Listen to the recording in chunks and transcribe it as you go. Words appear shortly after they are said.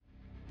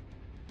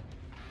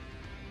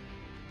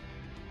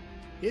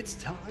It's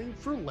time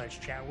for Let's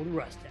Chat with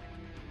Rustech,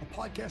 a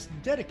podcast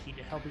dedicated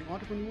to helping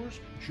entrepreneurs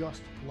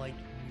just like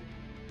you.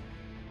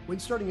 When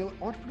starting out,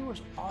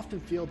 entrepreneurs often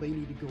feel they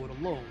need to go it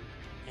alone,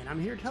 and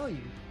I'm here to tell you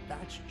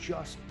that's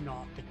just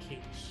not the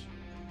case.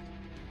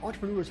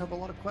 Entrepreneurs have a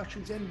lot of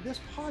questions, and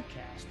this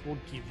podcast will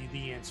give you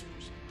the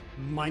answers.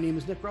 My name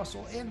is Nick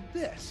Russell, and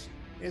this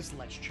is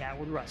Let's Chat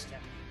with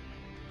Rustech.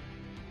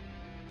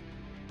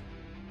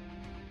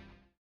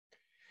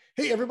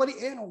 Hey, everybody,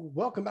 and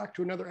welcome back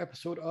to another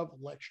episode of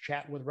Let's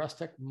Chat with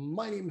Rustech.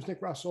 My name is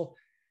Nick Russell,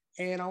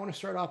 and I want to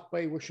start off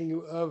by wishing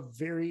you a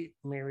very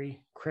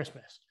Merry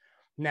Christmas.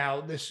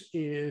 Now, this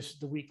is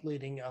the week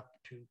leading up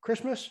to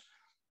Christmas.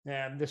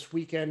 This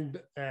weekend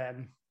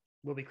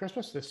will be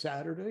Christmas, this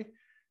Saturday.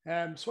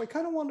 So I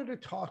kind of wanted to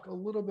talk a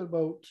little bit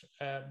about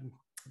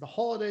the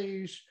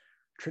holidays,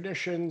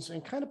 traditions,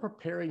 and kind of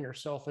preparing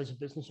yourself as a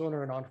business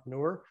owner and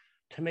entrepreneur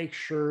to make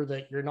sure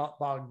that you're not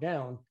bogged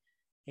down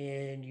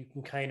and you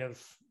can kind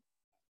of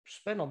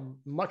spend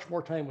much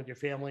more time with your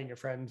family and your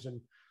friends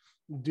and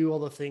do all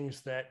the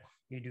things that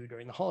you do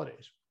during the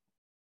holidays.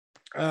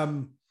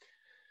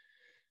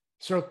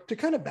 So to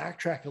kind of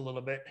backtrack a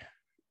little bit,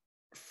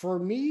 for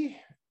me,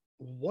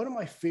 one of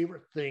my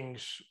favorite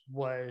things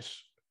was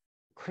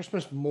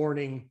Christmas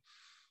morning,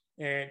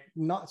 and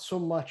not so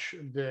much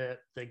the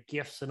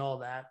gifts and all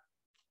that.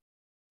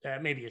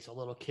 Maybe it's a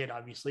little kid,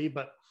 obviously,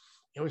 but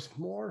it was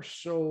more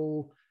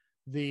so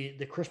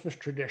the Christmas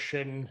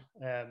tradition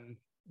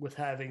with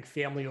having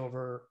family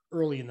over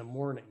early in the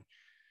morning.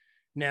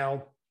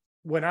 Now,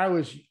 when I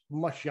was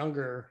much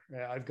younger,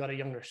 I've got a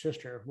younger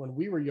sister. When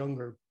we were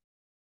younger,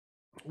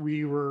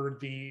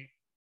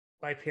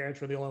 my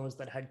parents were the only ones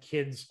that had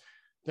kids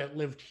that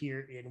lived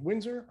here in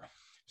Windsor.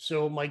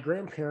 So my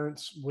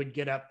grandparents would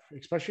get up,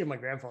 especially my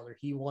grandfather.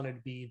 He wanted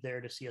to be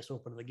there to see us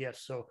open the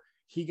gifts. So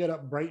he got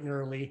up bright and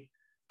early,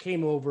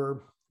 came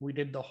over, we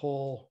did the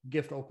whole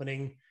gift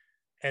opening,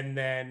 and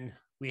then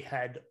we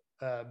had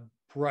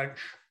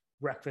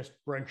breakfast,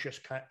 brunches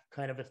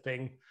kind of a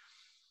thing.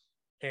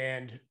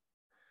 And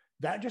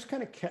that just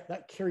kind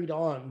of carried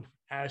on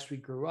as we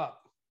grew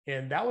up.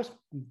 And that was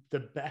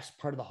the best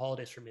part of the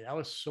holidays for me. That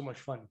was so much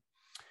fun.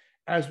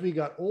 As we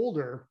got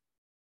older,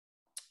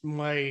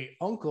 my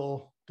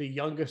uncle, the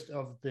youngest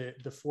of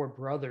the four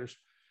brothers,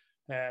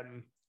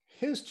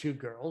 his two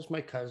girls,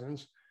 my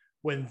cousins,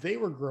 when they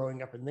were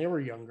growing up and they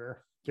were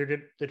younger, the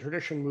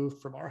tradition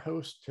moved from our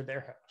house to their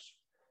house.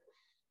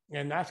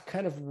 And that's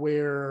kind of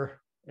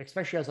where,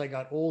 especially as I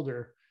got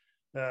older,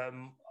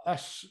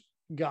 us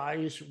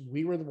guys,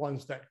 we were the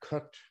ones that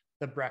cooked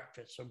the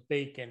breakfast. So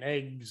bacon,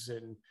 eggs,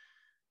 and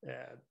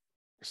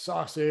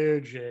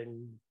sausage,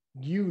 and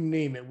you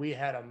name it. We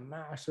had a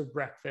massive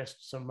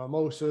breakfast, some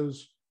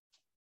mimosas.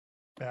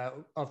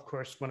 Of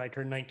course, when I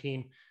turned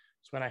 19,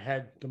 it's when I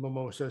had the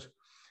mimosas.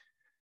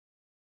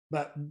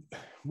 But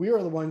we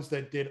were the ones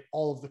that did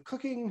all of the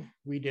cooking.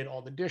 We did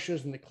all the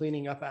dishes and the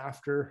cleaning up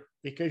after,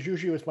 because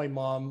usually it was my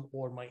mom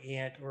or my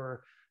aunt,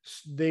 or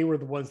they were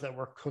the ones that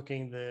were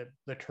cooking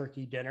the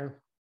turkey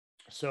dinner.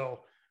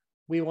 So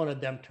we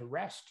wanted them to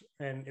rest,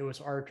 and it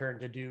was our turn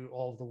to do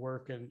all of the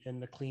work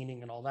and the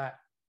cleaning and all that.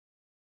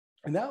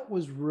 And that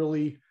was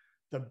really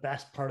the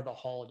best part of the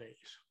holidays.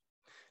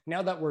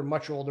 Now that we're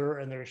much older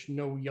and there's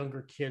no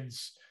younger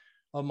kids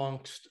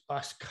amongst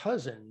us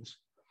cousins,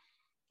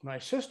 my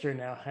sister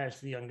now has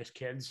the youngest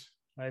kids.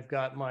 I've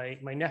got my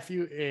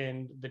nephew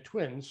and the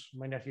twins,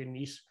 my nephew and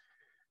niece.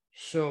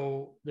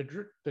 So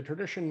the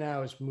tradition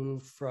now has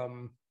moved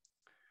from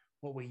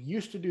what we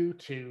used to do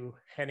to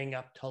heading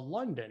up to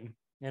London,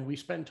 and we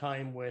spend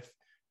time with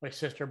my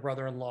sister,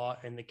 brother-in-law,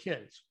 and the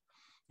kids.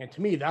 And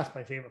to me, that's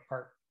my favorite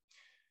part.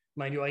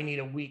 Mind you, I need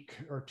a week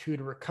or two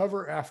to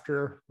recover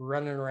after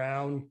running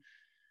around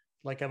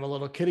like I'm a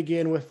little kid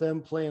again with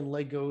them, playing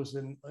Legos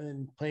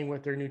and playing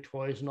with their new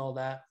toys and all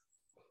that.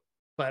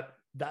 But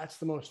that's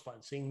the most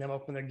fun, seeing them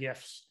open their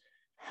gifts,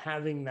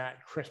 having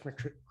that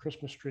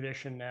Christmas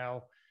tradition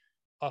now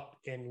up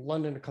in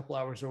London, a couple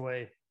hours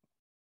away.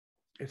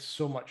 It's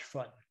so much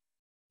fun.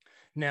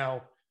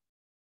 Now,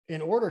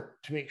 in order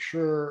to make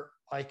sure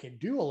I can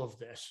do all of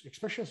this,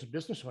 especially as a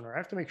business owner, I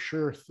have to make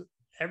sure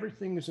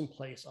everything is in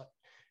place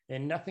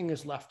and nothing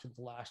is left at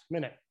the last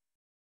minute.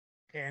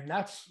 And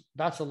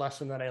that's a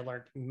lesson that I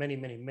learned many,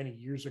 many, many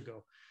years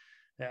ago.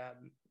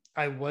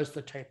 I was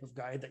the type of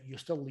guy that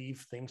used to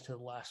leave things to the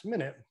last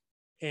minute,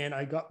 and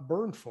I got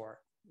burned for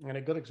it. And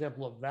a good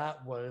example of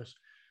that was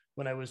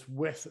when I was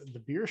with the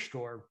beer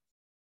store.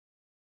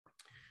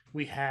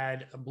 We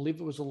had, I believe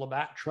it was a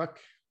Labatt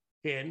truck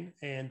in,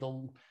 and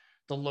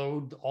the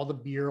load, all the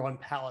beer on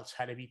pallets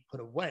had to be put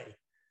away.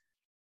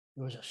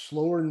 It was a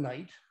slower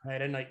night. I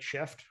had a night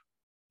shift,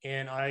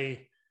 and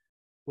I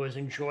was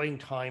enjoying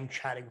time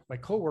chatting with my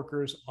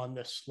coworkers on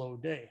this slow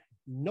day,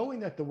 knowing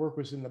that the work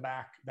was in the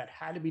back that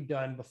had to be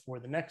done before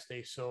the next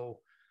day. So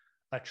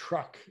a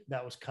truck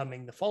that was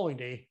coming the following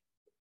day,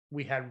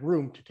 we had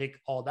room to take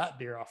all that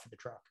beer off of the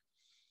truck.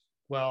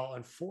 Well,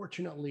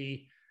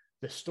 unfortunately,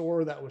 the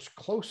store that was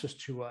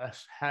closest to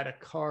us had a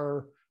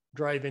car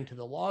drive into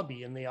the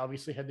lobby, and they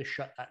obviously had to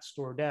shut that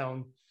store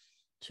down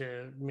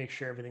to make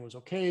sure everything was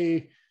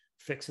okay,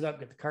 fix it up,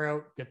 get the car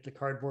out, get the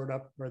cardboard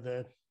up or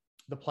the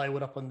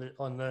plywood up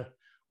on the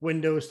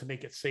windows to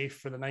make it safe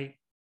for the night.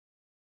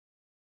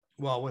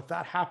 Well, with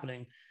that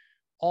happening,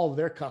 all of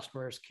their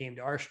customers came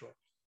to our store,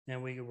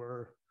 and we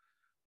were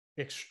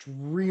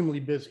extremely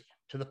busy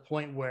to the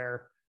point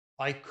where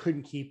I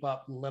couldn't keep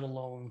up, let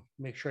alone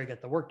make sure I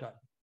get the work done.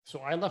 So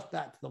I left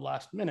that to the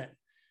last minute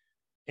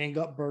and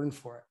got burned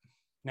for it.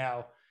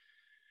 Now,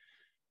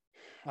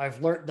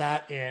 I've learned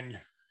that and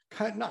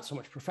kind of not so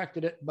much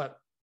perfected it, but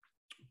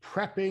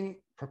prepping,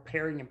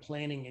 preparing, and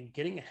planning and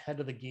getting ahead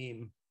of the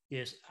game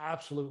is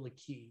absolutely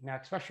key. Now,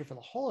 especially for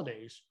the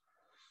holidays,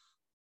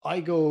 I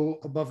go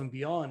above and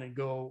beyond and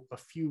go a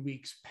few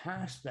weeks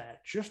past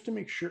that just to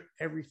make sure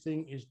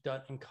everything is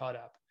done and caught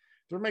up.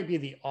 There might be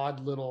the odd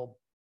little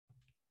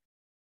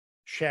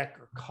check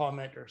or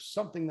comment or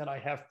something that I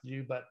have to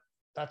do, but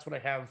that's what I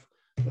have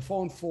the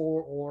phone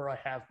for, or I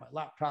have my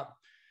laptop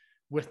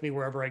with me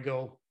wherever I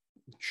go,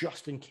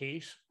 just in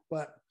case.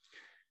 But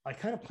I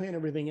kind of plan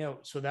everything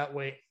out so that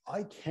way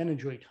I can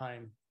enjoy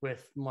time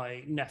with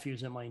my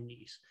nephews and my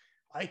niece.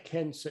 I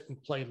can sit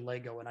and play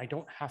Lego, and I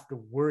don't have to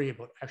worry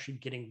about actually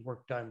getting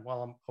work done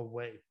while I'm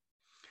away.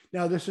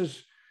 Now, this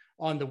is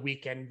on the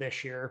weekend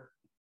this year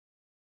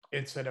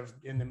instead of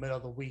in the middle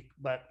of the week,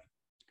 but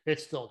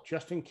it's still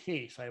just in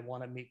case. I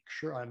want to make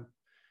sure I'm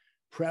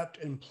prepped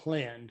and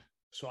planned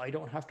so I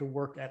don't have to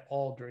work at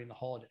all during the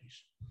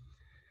holidays.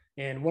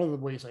 And one of the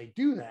ways I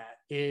do that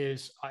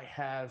is I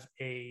have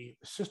a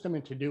system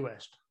in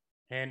Todoist.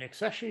 And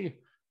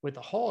especially with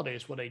the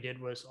holidays, what I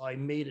did was I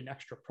made an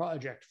extra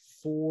project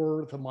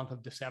for the month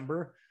of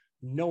December,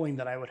 knowing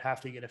that I would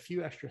have to get a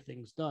few extra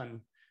things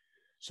done.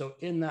 So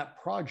in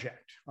that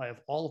project, I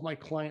have all of my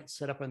clients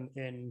set up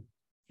in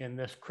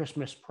this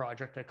Christmas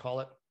project, I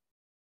call it,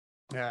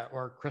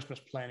 or Christmas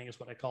planning is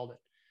what I called it.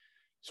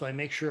 So I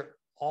make sure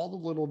all the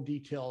little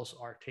details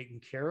are taken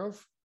care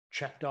of,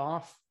 checked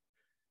off,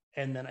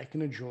 and then I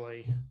can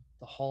enjoy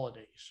the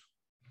holidays.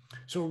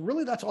 So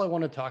really, that's all I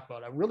want to talk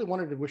about. I really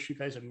wanted to wish you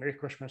guys a Merry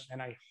Christmas,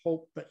 and I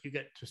hope that you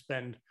get to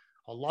spend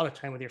a lot of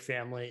time with your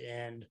family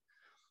and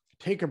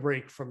take a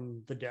break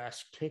from the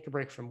desk, take a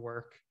break from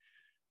work,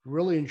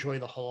 really enjoy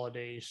the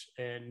holidays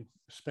and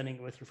spending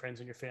it with your friends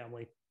and your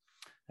family.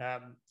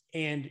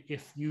 And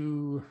if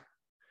you,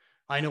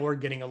 I know we're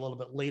getting a little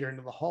bit later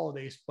into the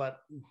holidays, but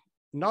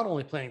not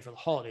only planning for the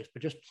holidays,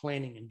 but just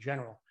planning in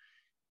general.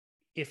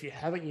 If you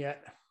haven't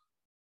yet,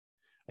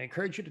 I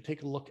encourage you to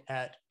take a look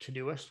at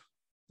Todoist.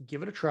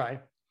 Give it a try.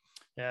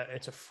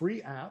 It's a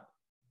free app,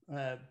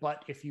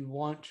 but if you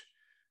want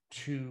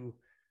to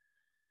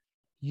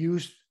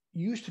use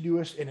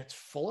Todoist in its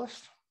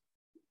fullest,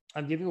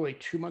 I'm giving away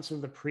 2 months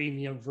of the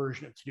premium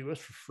version of Todoist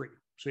for free.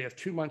 So you have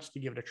 2 months to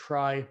give it a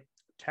try,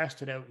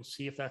 test it out, and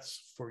see if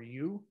that's for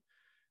you.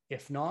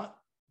 If not,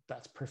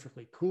 that's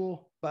perfectly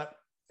cool. But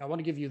I want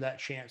to give you that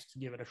chance to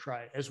give it a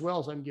try, as well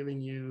as I'm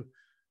giving you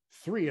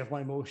 3 of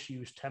my most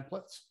used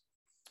templates.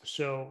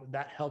 So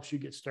that helps you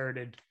get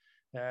started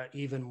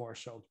even more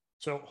so.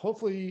 So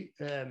hopefully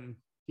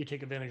you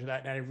take advantage of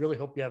that. And I really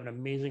hope you have an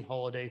amazing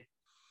holiday.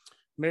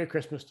 Merry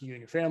Christmas to you and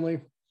your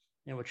family.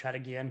 And we'll chat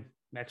again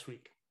next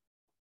week.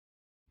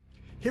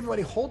 Hey,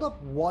 everybody, hold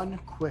up one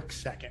quick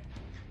second.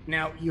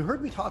 Now, you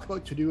heard me talk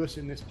about Todoist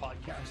in this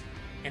podcast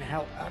and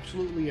how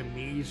absolutely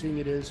amazing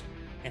it is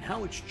and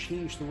how it's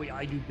changed the way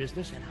I do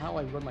business and how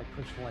I run my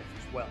personal life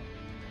as well.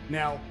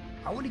 Now,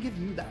 I want to give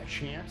you that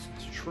chance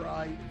to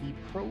try the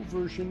pro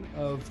version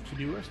of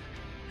Todoist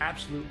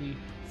absolutely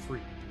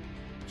free.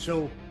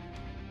 So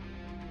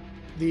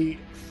the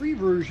free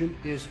version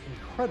is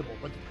incredible,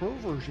 but the pro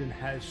version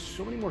has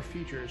so many more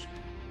features.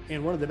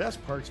 And one of the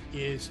best parts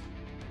is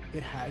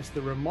it has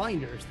the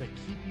reminders that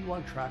keep you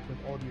on track with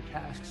all of your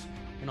tasks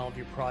and all of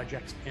your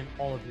projects and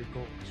all of your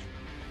goals.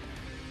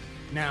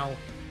 Now,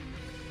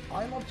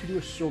 I love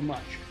Todoist so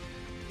much,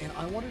 and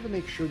I wanted to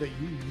make sure that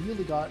you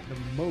really got the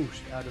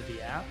most out of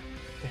the app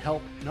to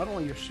help not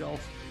only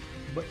yourself,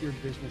 but your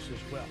business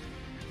as well.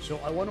 So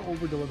I want to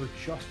over deliver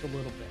just a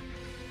little bit.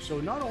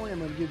 So not only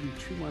am I going to give you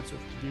 2 months of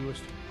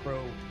Todoist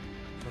Pro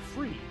for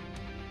free,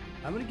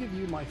 I'm going to give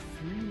you my 3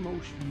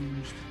 most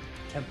used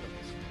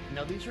templates.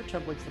 Now, these are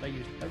templates that I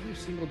use every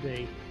single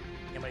day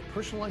in my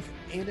personal life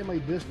and in my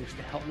business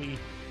to help me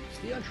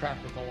stay on track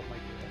with all of my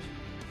goals,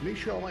 make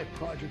sure all my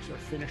projects are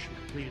finished and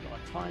completed on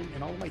time,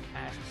 and all of my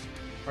tasks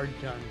are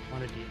done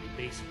on a daily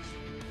basis.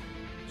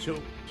 So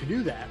to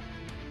do that,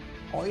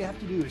 all you have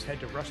to do is head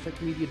to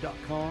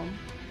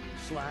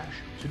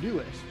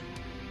rustechmedia.com/Todoist,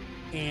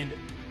 and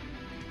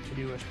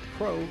Todoist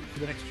Pro for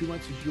the next 2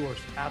 months is yours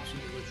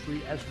absolutely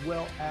free, as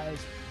well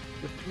as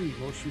the 3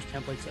 most used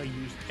templates I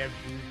use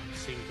every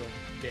single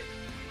day.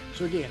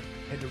 So again,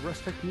 head to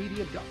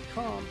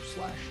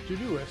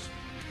rustechmedia.com/Todoist,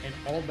 and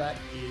all that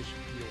is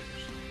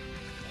yours.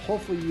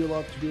 Hopefully you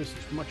love Todoist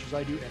as much as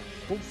I do, and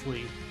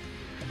hopefully,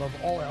 above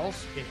all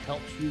else, it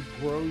helps you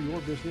grow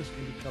your business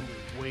and become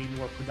way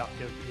more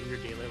productive in your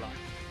daily life.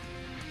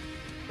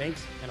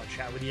 Thanks, and I'll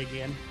chat with you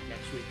again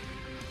next week.